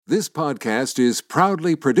This podcast is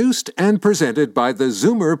proudly produced and presented by the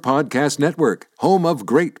Zoomer Podcast Network, home of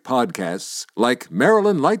great podcasts like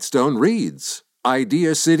Marilyn Lightstone Reads,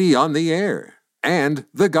 Idea City on the Air, and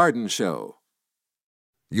The Garden Show.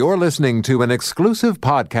 You're listening to an exclusive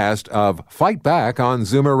podcast of Fight Back on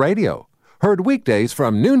Zoomer Radio, heard weekdays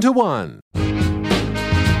from noon to 1.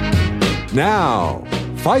 Now,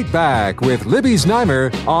 Fight Back with Libby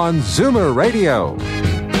Znaimer on Zoomer Radio.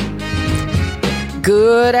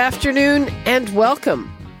 Good afternoon and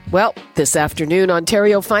welcome. Well, this afternoon,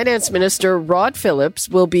 Ontario Finance Minister Rod Phillips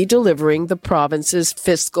will be delivering the province's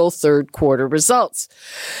fiscal third quarter results.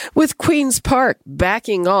 With Queen's Park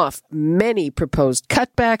backing off many proposed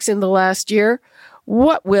cutbacks in the last year,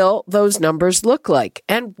 what will those numbers look like?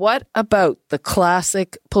 And what about the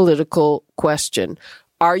classic political question?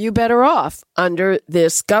 Are you better off under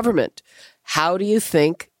this government? How do you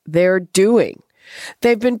think they're doing?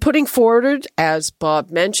 They've been putting forward, as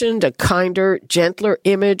Bob mentioned, a kinder, gentler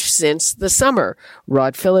image since the summer.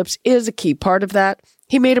 Rod Phillips is a key part of that.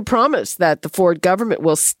 He made a promise that the Ford government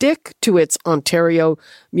will stick to its Ontario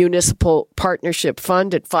Municipal Partnership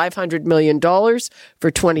Fund at $500 million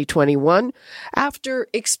for 2021 after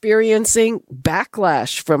experiencing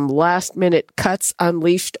backlash from last-minute cuts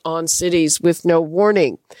unleashed on cities with no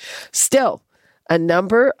warning. Still, a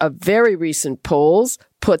number of very recent polls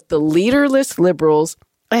put the leaderless Liberals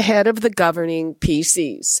ahead of the governing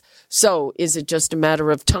PCs. So is it just a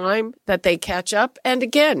matter of time that they catch up? And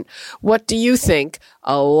again, what do you think?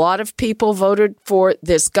 A lot of people voted for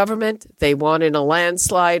this government. They won in a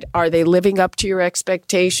landslide. Are they living up to your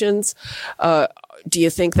expectations? Do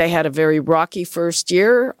you think they had a very rocky first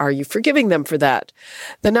year? Are you forgiving them for that?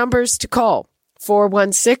 The numbers to call: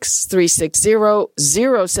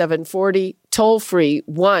 416-360-0740, toll free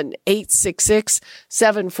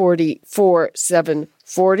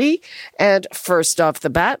 1-866-740-4740. And first off the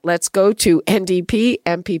bat, let's go to NDP,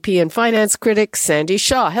 MPP, and finance critic Sandy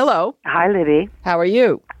Shaw. Hello. Hi, Libby. How are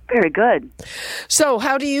you? Very good. So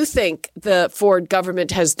how do you think the Ford government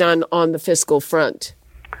has done on the fiscal front?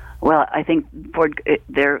 Well, I think Ford,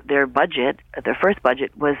 their budget, their first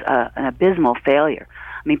budget, was an abysmal failure.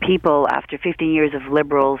 I mean, people, after 15 years of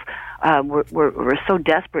Liberals, were so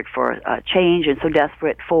desperate for change and so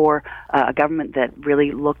desperate for a government that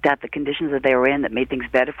really looked at the conditions that they were in, that made things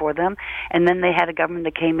better for them. And then they had a government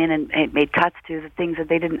that came in and made cuts to the things that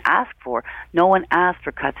they didn't ask for. No one asked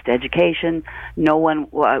for cuts to education. No one,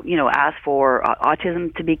 asked for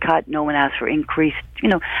autism to be cut. No one asked for increased,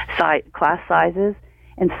 class sizes.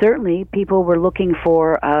 And certainly people were looking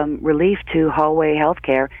for relief to hallway health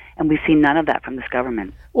care, and we've seen none of that from this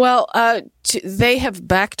government. Well, they have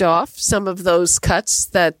backed off some of those cuts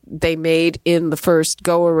that they made in the first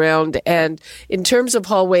go-around. And in terms of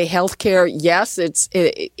hallway health care, yes,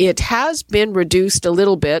 it has been reduced a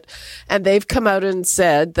little bit. And they've come out and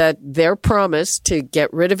said that their promise to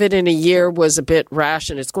get rid of it in a year was a bit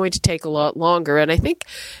rash, and it's going to take a lot longer. And I think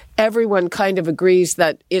everyone kind of agrees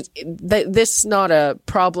that this is not a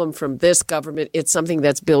problem from this government. It's something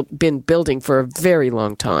that's been building for a very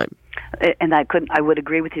long time. And I would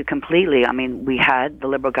agree with you completely. I mean, we had the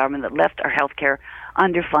Liberal government that left our healthcare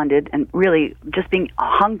underfunded and really just being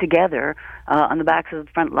hung together on the backs of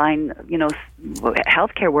the frontline,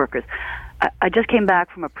 healthcare workers. I just came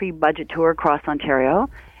back from a pre-budget tour across Ontario,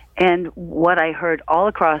 and what I heard all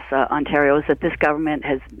across Ontario is that this government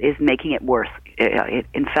is making it worse.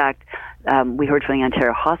 In fact, we heard from the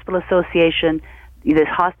Ontario Hospital Association, this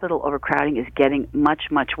hospital overcrowding is getting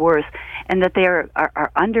much, much worse, and that they are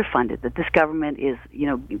underfunded, that this government is,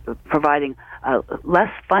 providing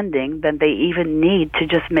less funding than they even need to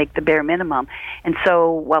just make the bare minimum. And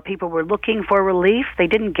so while people were looking for relief, they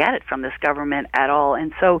didn't get it from this government at all.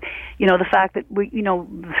 And so, the fact that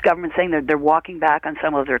this government saying that they're walking back on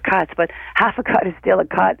some of their cuts, but half a cut is still a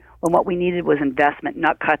cut, when what we needed was investment,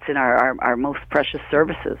 not cuts in our most precious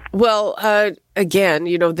services. Well, again,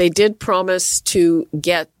 they did promise to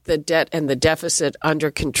get the debt and the deficit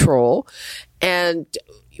under control. And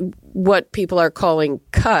what people are calling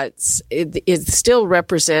cuts, it still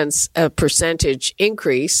represents a percentage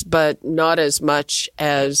increase, but not as much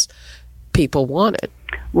as people wanted.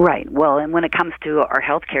 Right. Well, and when it comes to our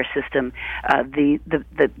healthcare system, the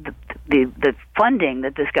funding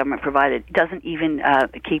that this government provided doesn't even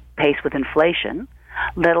keep pace with inflation,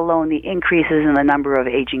 let alone the increases in the number of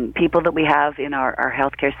aging people that we have in our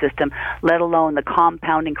healthcare system, let alone the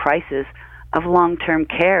compounding crisis of long-term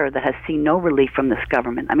care that has seen no relief from this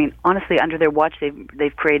government. I mean, honestly, under their watch,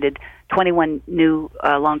 they've created 21 new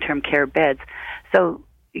long-term care beds. So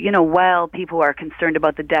while people are concerned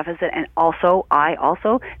about the deficit, and I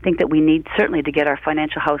also think that we need certainly to get our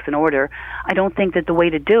financial house in order, I don't think that the way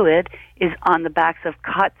to do it is on the backs of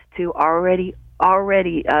cuts to already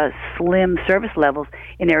slim service levels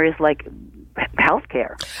in areas like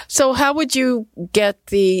healthcare. So how would you get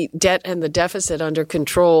the debt and the deficit under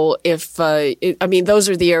control if, those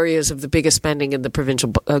are the areas of the biggest spending in the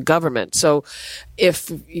provincial government. So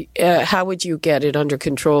how would you get it under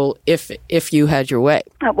control if you had your way?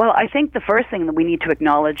 Well, I think the first thing that we need to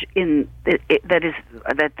acknowledge in the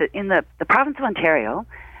province of Ontario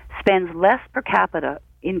spends less per capita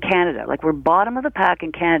in Canada. Like, we're bottom of the pack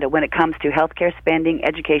in Canada when it comes to healthcare spending,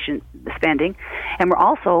 education spending, and we're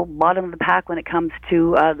also bottom of the pack when it comes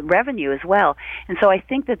to revenue as well. And so I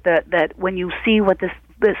think that when you see what this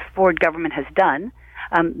Ford government has done,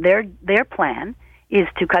 their plan is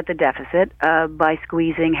to cut the deficit by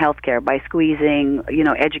squeezing healthcare, by squeezing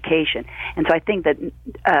education. And so I think that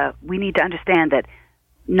we need to understand that,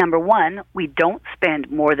 number one, we don't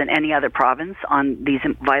spend more than any other province on these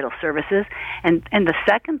vital services. And the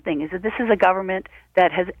second thing is that this is a government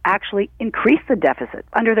that has actually increased the deficit.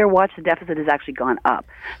 Under their watch, the deficit has actually gone up.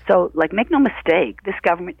 So, make no mistake, this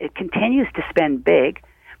government, it continues to spend big,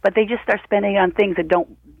 but they just start spending on things that don't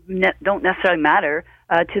necessarily matter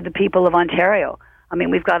to the people of Ontario. I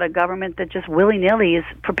mean, we've got a government that just willy-nilly is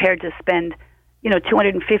prepared to spend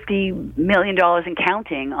 $250 million and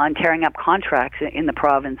counting on tearing up contracts in the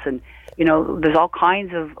province. And, there's all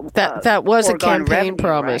kinds of... That was a campaign revenue,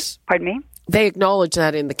 promise. Right? Pardon me? They acknowledged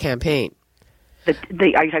that in the campaign. Are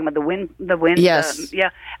you talking about the wind? Yes. Yeah.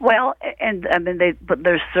 Well, and I mean,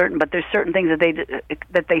 there's certain things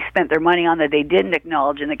that they spent their money on that they didn't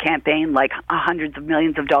acknowledge in the campaign, like hundreds of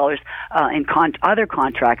millions of dollars in other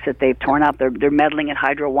contracts that they've torn up. They're meddling at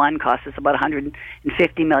Hydro One, cost us about $150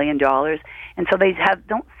 million, and so they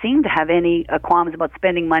don't seem to have any qualms about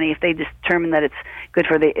spending money if they determine that it's good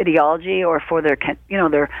for the ideology or for their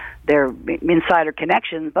insider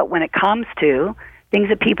connections. But when it comes to things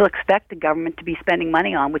that people expect the government to be spending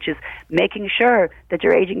money on, which is making sure that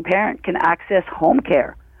your aging parent can access home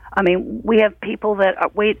care. I mean, we have people that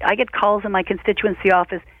I get calls in my constituency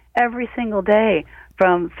office every single day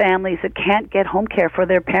from families that can't get home care for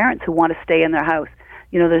their parents who want to stay in their house.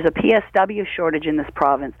 There's a PSW shortage in this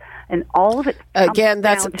province, and all of it. Again,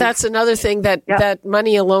 that's another thing that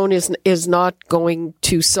money alone is not going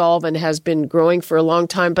to solve and has been growing for a long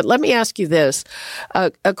time. But let me ask you this: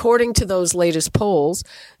 according to those latest polls,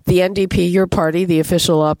 the NDP, your party, the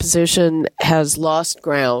official opposition, has lost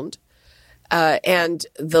ground, and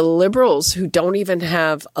the Liberals, who don't even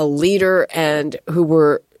have a leader and who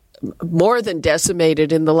were more than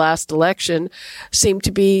decimated in the last election, seem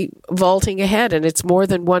to be vaulting ahead, and it's more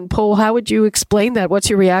than one poll. How would you explain that?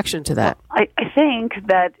 What's your reaction to that? I think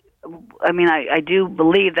that, I do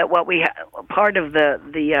believe that what we part of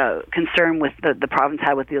the concern with the province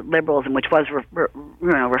had with the Liberals, and which was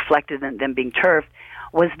reflected in them being turfed,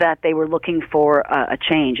 was that they were looking for a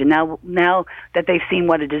change. And now that they've seen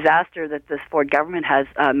what a disaster that this Ford government has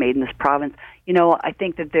made in this province, I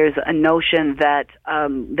think that there's a notion that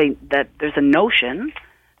that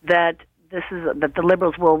the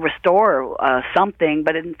Liberals will restore something,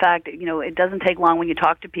 but in fact, it doesn't take long when you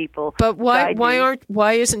talk to people. But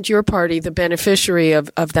why isn't your party the beneficiary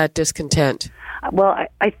of that discontent? Well,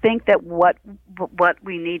 I think that what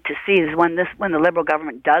we need to see is when the Liberal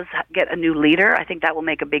government does get a new leader, I think that will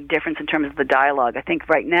make a big difference in terms of the dialogue. I think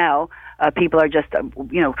right now people are just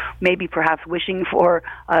maybe perhaps wishing for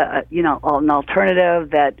an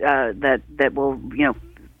alternative that will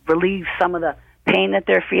relieve some of the pain that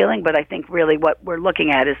they're feeling. But I think really what we're looking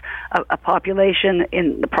at is a population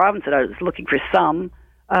in the province that is looking for some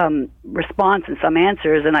response and some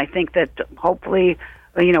answers. And I think that hopefully,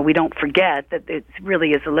 we don't forget that it really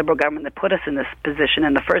is the Liberal government that put us in this position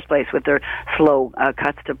in the first place with their slow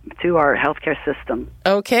cuts to our healthcare system.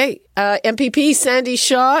 Okay. MPP Sandy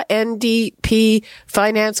Shaw, NDP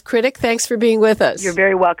finance critic, thanks for being with us. You're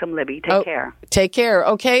very welcome, Libby. Take care. Take care.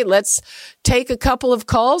 Okay, let's take a couple of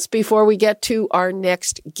calls before we get to our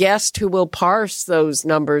next guest who will parse those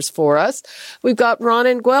numbers for us. We've got Ron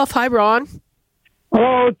in Guelph. Hi, Ron.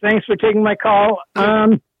 Hello. Thanks for taking my call.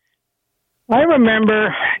 I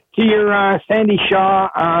remember, to your Sandy Shaw,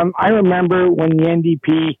 I remember when the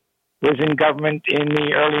NDP was in government in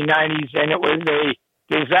the early 90s, and it was a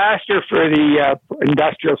disaster for the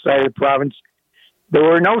industrial side of the province. There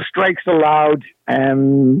were no strikes allowed,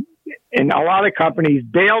 and a lot of companies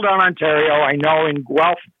bailed on Ontario. I know in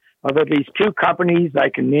Guelph of at least two companies, I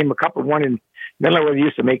can name a couple, one in Midland where they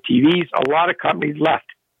used to make TVs, a lot of companies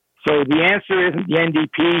left. So the answer isn't the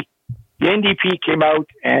NDP. The NDP came out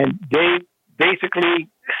and they basically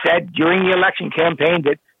said during the election campaign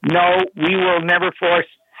that, no, we will never force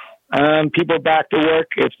people back to work.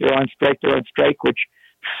 If they're on strike, they're on strike, which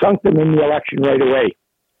sunk them in the election right away.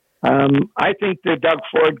 I think the Doug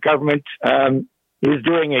Ford government is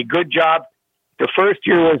doing a good job. The first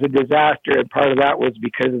year was a disaster, and part of that was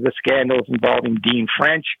because of the scandals involving Dean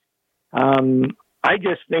French. I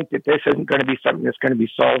just think that this isn't going to be something that's going to be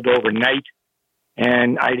solved overnight,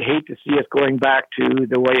 and I'd hate to see us going back to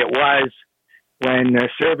the way it was when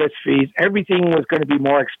service fees, everything was going to be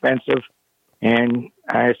more expensive. And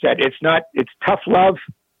I said, it's tough love,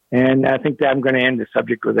 and I think that I'm going to end the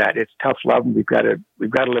subject with that. It's tough love, and we've got to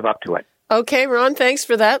live up to it. Okay, Ron, thanks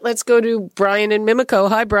for that. Let's go to Brian in Mimico.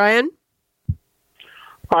 Hi, Brian.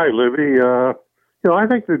 Hi, Libby. I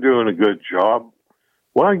think they're doing a good job.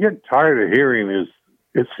 What I get tired of hearing is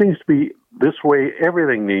it seems to be this way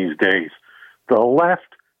everything these days. The left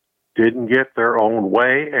didn't get their own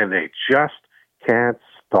way, and they just can't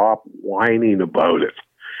stop whining about it.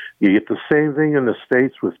 You get the same thing in the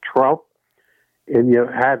States with Trump, and you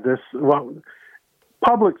had this,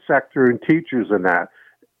 public sector and teachers and that.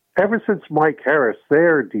 Ever since Mike Harris,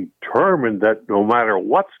 they're determined that no matter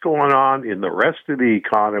what's going on in the rest of the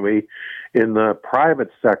economy, in the private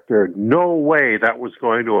sector, no way that was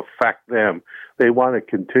going to affect them. They want to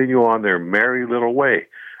continue on their merry little way.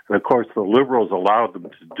 And of course, the Liberals allowed them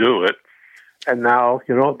to do it. And now,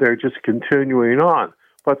 they're just continuing on.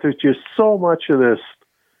 But there's just so much of this.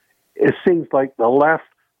 It seems like the left,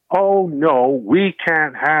 oh, no, we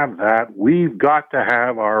can't have that. We've got to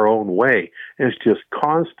have our own way. And it's just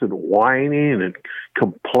constant whining and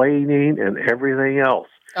complaining and everything else.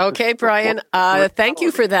 Okay, Brian, thank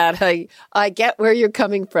you for that. I get where you're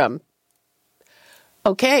coming from.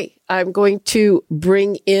 Okay, I'm going to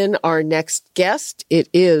bring in our next guest. It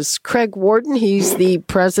is Craig Warden. He's the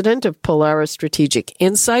president of Polaris Strategic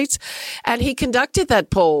Insights, and he conducted that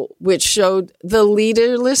poll, which showed the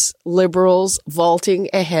leaderless Liberals vaulting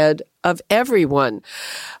ahead of everyone.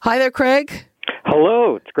 Hi there, Craig.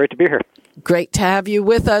 Hello. It's great to be here. Great to have you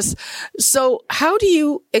with us. So how do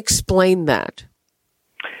you explain that?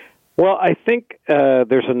 Well, I think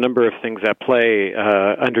there's a number of things at play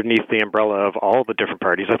underneath the umbrella of all the different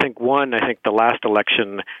parties. I think the last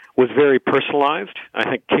election was very personalized. I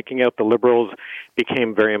think kicking out the Liberals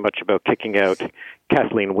became very much about kicking out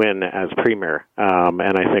Kathleen Wynne as premier.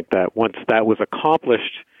 And I think that once that was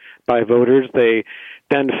accomplished by voters, they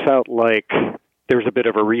then felt like there was a bit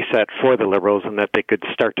of a reset for the Liberals and that they could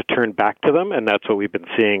start to turn back to them. And that's what we've been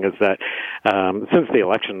seeing is that since the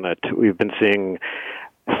election that we've been seeing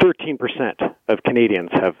 13% of Canadians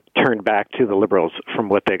have turned back to the Liberals from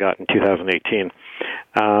what they got in 2018.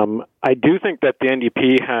 I do think that the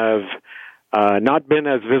NDP have not been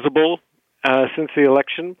as visible since the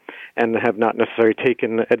election and have not necessarily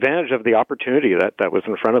taken advantage of the opportunity that was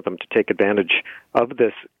in front of them to take advantage of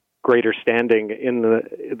this greater standing in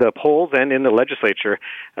the polls and in the legislature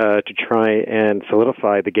to try and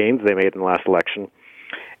solidify the gains they made in the last election.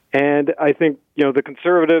 And I think, the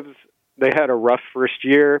Conservatives, they had a rough first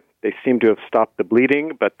year. They seem to have stopped the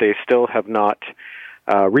bleeding, but they still have not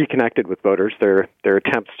reconnected with voters. Their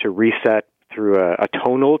attempts to reset through a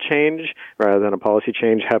tonal change rather than a policy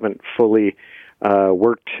change haven't fully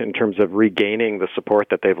worked in terms of regaining the support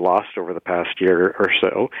that they've lost over the past year or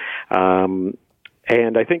so.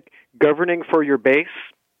 And I think governing for your base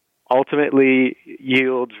ultimately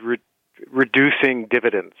yields reducing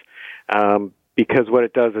dividends. Because what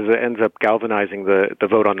it does is it ends up galvanizing the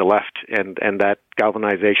vote on the left, and that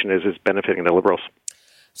galvanization is benefiting the Liberals.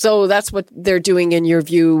 So that's what they're doing, in your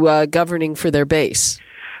view, governing for their base?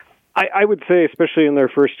 I would say, especially in their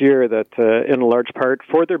first year, that in a large part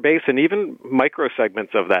for their base and even micro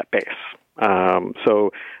segments of that base.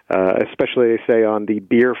 So especially, say, on the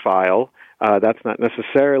beer file, that's not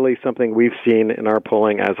necessarily something we've seen in our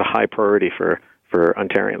polling as a high priority for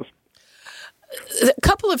Ontarians. A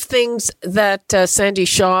couple of things that Sandy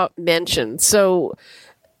Shaw mentioned. So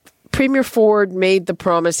Premier Ford made the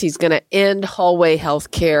promise he's going to end hallway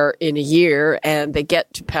health care in a year, and they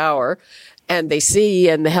get to power, and they see,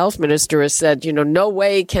 and the health minister has said, no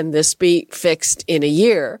way can this be fixed in a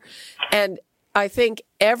year. And I think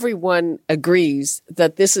everyone agrees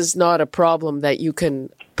that this is not a problem that you can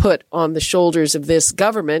put on the shoulders of this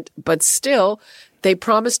government, but still, they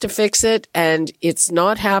promised to fix it, and it's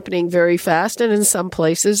not happening very fast. And in some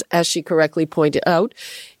places, as she correctly pointed out,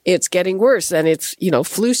 it's getting worse. And it's,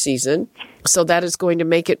 flu season, so that is going to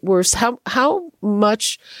make it worse. How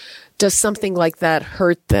much does something like that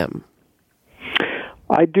hurt them?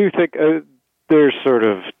 I do think there's sort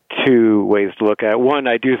of two ways to look at it. One,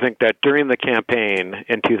 I do think that during the campaign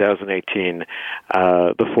in 2018,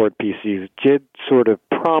 the Ford PCs did sort of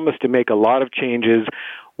promise to make a lot of changes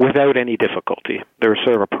without any difficulty. There was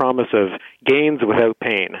sort of a promise of gains without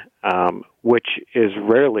pain, which is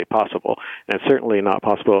rarely possible, and certainly not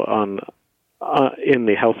possible in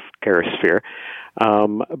the healthcare sphere.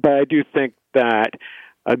 But I do think that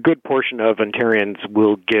a good portion of Ontarians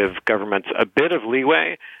will give governments a bit of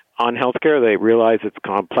leeway on healthcare. They realize it's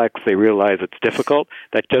complex. They realize it's difficult.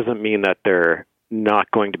 That doesn't mean that they're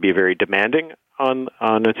not going to be very demanding on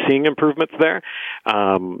seeing improvements there.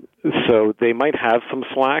 So they might have some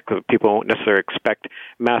slack. People won't necessarily expect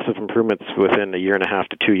massive improvements within a year and a half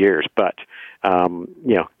to 2 years. But,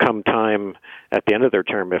 come time at the end of their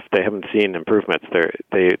term, if they haven't seen improvements,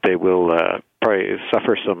 they will probably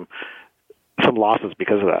suffer some losses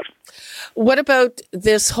because of that. What about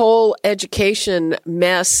this whole education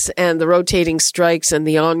mess and the rotating strikes and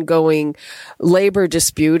the ongoing labor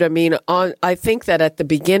dispute? I mean, I think that at the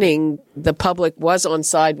beginning, the public was on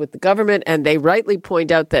side with the government, and they rightly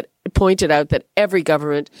pointed out that every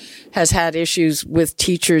government has had issues with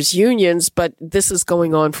teachers' unions, but this is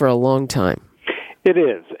going on for a long time. It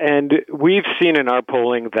is, and we've seen in our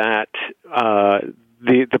polling that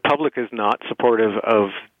the public is not supportive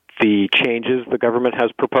of the changes the government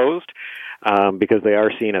has proposed, because they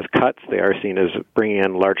are seen as cuts, they are seen as bringing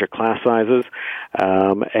in larger class sizes,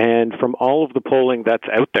 and from all of the polling that's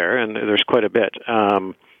out there, and there's quite a bit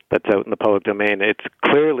that's out in the public domain, it's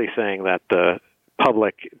clearly saying that the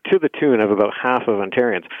public, to the tune of about half of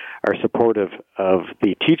Ontarians, are supportive of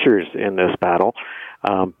the teachers in this battle,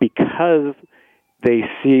 because they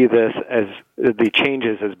see this as the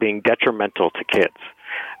changes as being detrimental to kids.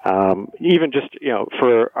 Even just,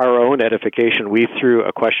 for our own edification, we threw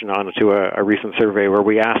a question onto a recent survey where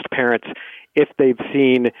we asked parents if they've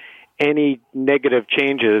seen any negative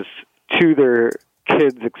changes to their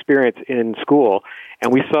kids' experience in school,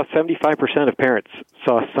 and we saw 75% of parents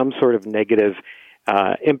saw some sort of negative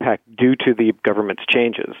impact due to the government's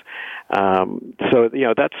changes. So,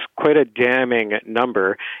 that's quite a damning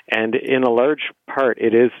number, and in a large part,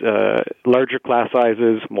 it is larger class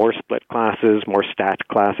sizes, more split classes, more stat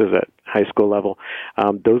classes at high school level.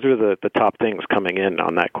 Those are the top things coming in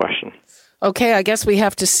on that question. Okay, I guess we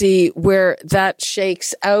have to see where that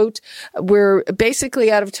shakes out. We're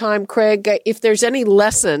basically out of time, Craig. If there's any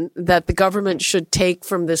lesson that the government should take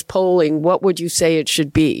from this polling, what would you say it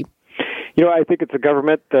should be? I think it's a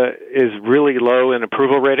government that is really low in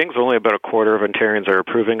approval ratings. Only about a quarter of Ontarians are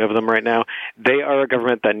approving of them right now. They are a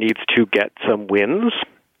government that needs to get some wins.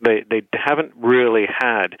 They haven't really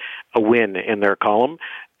had a win in their column,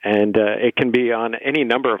 and it can be on any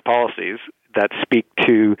number of policies that speak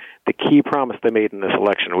to the key promise they made in this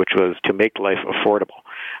election, which was to make life affordable.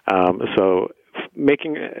 So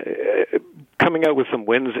coming out with some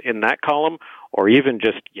wins in that column, or even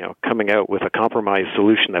just coming out with a compromise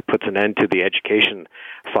solution that puts an end to the education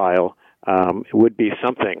file, would be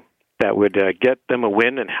something that would get them a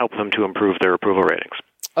win and help them to improve their approval ratings.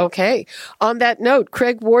 Okay. On that note,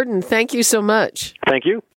 Craig Warden, thank you so much. Thank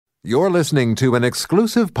you. You're listening to an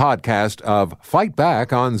exclusive podcast of Fight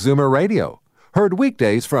Back on Zoomer Radio. Heard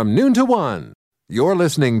weekdays from noon to 1. You're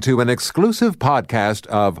listening to an exclusive podcast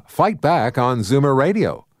of Fight Back on Zoomer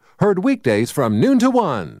Radio. Heard weekdays from noon to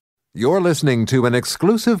 1. You're listening to an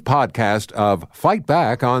exclusive podcast of Fight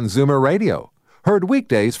Back on Zoomer Radio. Heard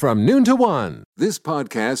weekdays from noon to 1. This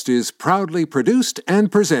podcast is proudly produced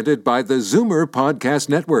and presented by the Zoomer Podcast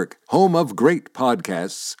Network, home of great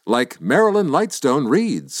podcasts like Marilyn Lightstone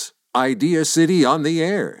Reads, Idea City on the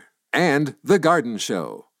Air, and The Garden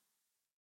Show.